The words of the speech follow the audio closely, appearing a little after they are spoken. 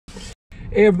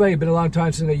Hey everybody, been a long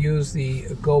time since I used the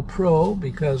GoPro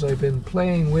because I've been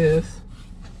playing with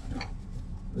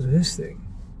this thing.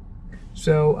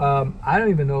 So I don't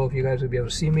even know if you guys will be able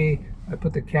to see me. I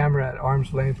put the camera at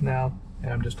arm's length now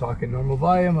and I'm just talking normal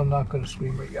volume. I'm not going to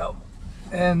scream or yell.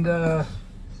 And I'm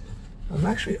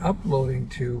actually uploading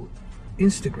to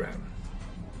Instagram,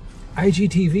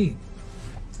 IGTV.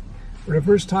 For the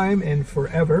first time in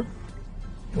forever.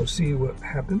 We'll see what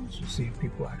happens. We'll see if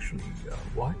people actually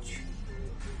watch.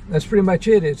 That's pretty much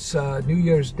it. It's New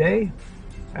Year's Day.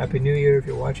 Happy New Year if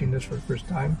you're watching this for the first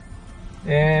time.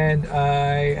 And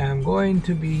I am going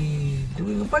to be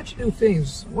doing a bunch of new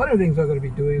things. One of the things I'm going to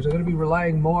be doing is I'm going to be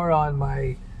relying more on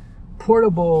my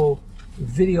portable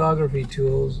videography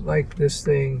tools like this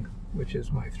thing, which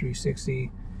is my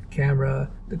 360 camera,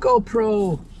 the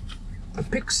GoPro, the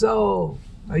Pixel.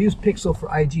 I use Pixel for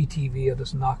IGTV. I'll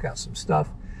just knock out some stuff.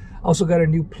 Also got a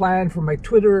new plan for my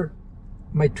Twitter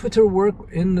work.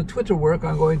 In the Twitter work,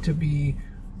 I'm going to be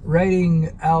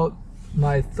writing out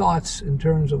my thoughts in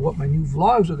terms of what my new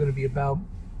vlogs are going to be about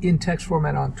in text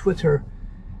format on Twitter,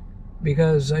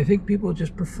 because I think people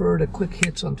just prefer the quick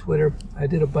hits on Twitter. I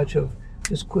did a bunch of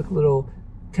just quick little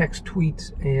text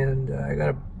tweets, and I got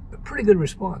a pretty good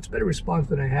response, better response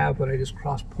than I have when I just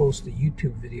cross-post a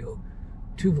YouTube video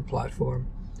to the platform.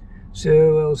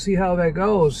 So we'll see how that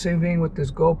goes. Same thing with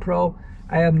this GoPro.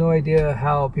 I have no idea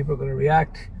how people are going to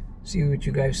react. See what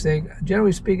you guys think.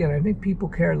 Generally speaking, I think people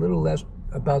care a little less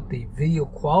about the video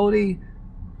quality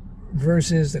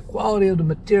versus the quality of the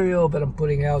material that I'm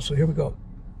putting out. So here we go.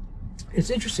 It's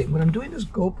interesting. When I'm doing this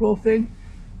GoPro thing,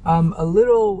 I'm a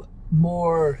little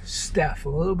more Stef.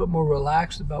 I'm a little bit more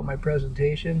relaxed about my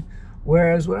presentation.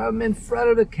 Whereas when I'm in front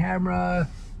of the camera,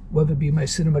 whether it be my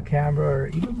cinema camera or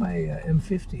even my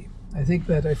M50, I think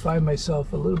that I find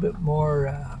myself a little bit more,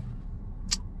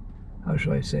 how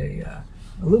shall I say, a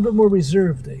little bit more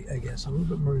reserved, I guess, a little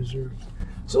bit more reserved.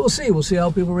 So we'll see. We'll see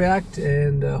how people react,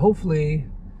 and hopefully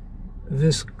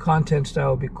this content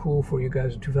style will be cool for you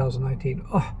guys in 2019.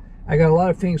 Oh, I got a lot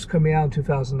of things coming out in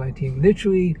 2019.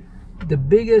 Literally, the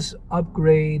biggest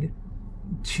upgrade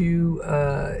to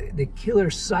the Killer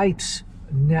Sites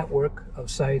network of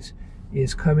sites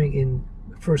is coming in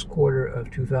the first quarter of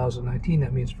 2019.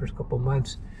 That means the first couple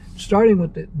months. Starting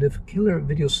with the Killer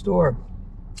Video Store,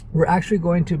 we're actually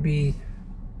going to be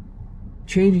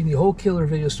changing the whole Killer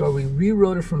Video Store. We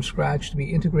rewrote it from scratch to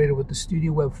be integrated with the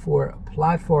Studio Web 4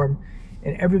 platform,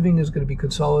 and everything is going to be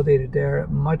consolidated there.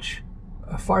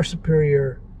 A far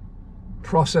superior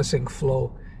processing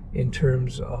flow in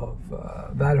terms of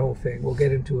that whole thing. We'll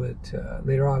get into it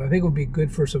later on. I think it would be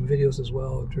good for some videos as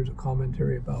well in terms of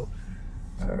commentary about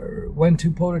when to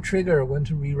pull the trigger, when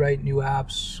to rewrite new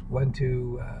apps, when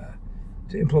to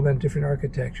implement different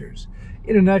architectures.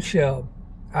 In a nutshell,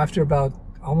 after about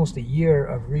almost a year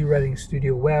of rewriting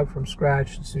Studio Web from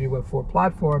scratch, the Studio Web 4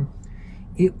 platform,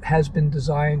 it has been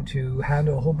designed to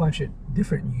handle a whole bunch of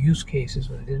different use cases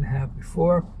that I didn't have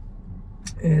before.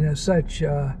 And as such,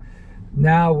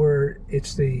 now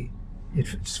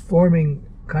it's forming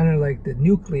kind of like the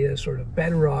nucleus or the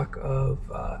bedrock of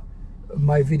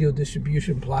my video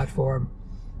distribution platform.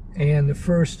 And the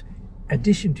first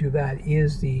addition to that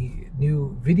is the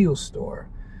new video store,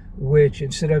 which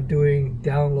instead of doing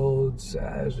downloads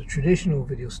as a traditional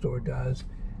video store does,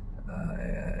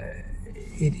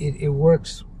 it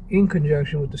works in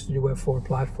conjunction with the Studio Web 4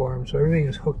 platform, so everything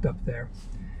is hooked up there.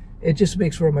 It just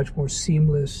makes for a much more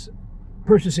seamless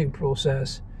purchasing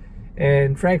process,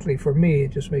 and frankly for me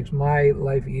it just makes my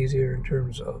life easier in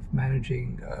terms of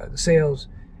managing the sales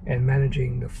and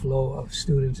managing the flow of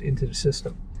students into the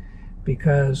system.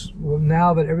 Because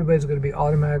now that everybody's going to be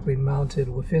automatically mounted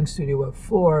within Studio Web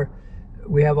 4,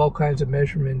 we have all kinds of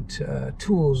measurement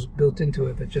tools built into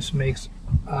it that just makes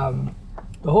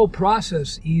the whole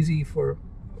process easy for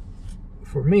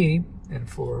me and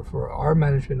for our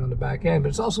management on the back end. But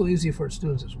it's also easy for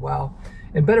students as well,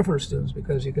 and better for students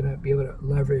because you're going to be able to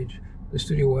leverage the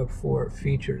Studio Web 4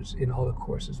 features in all the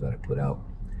courses that I put out.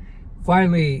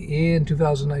 Finally, in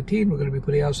 2019, we're going to be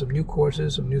putting out some new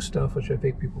courses, some new stuff, which I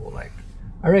think people will like.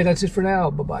 All right, that's it for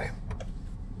now. Bye-bye.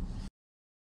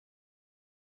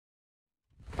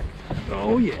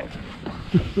 Oh, yeah.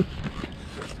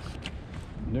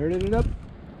 Nerded it up.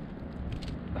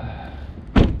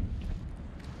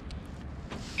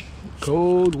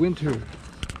 Cold winter.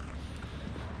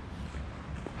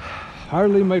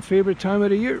 Hardly my favorite time of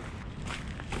the year.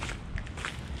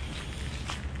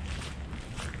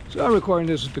 So I'm recording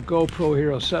this with the GoPro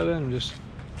Hero 7. I'm just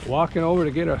walking over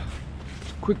to get a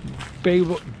quick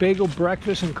bagel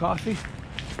breakfast and coffee.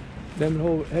 Then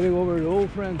heading over to the old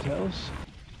friend's house.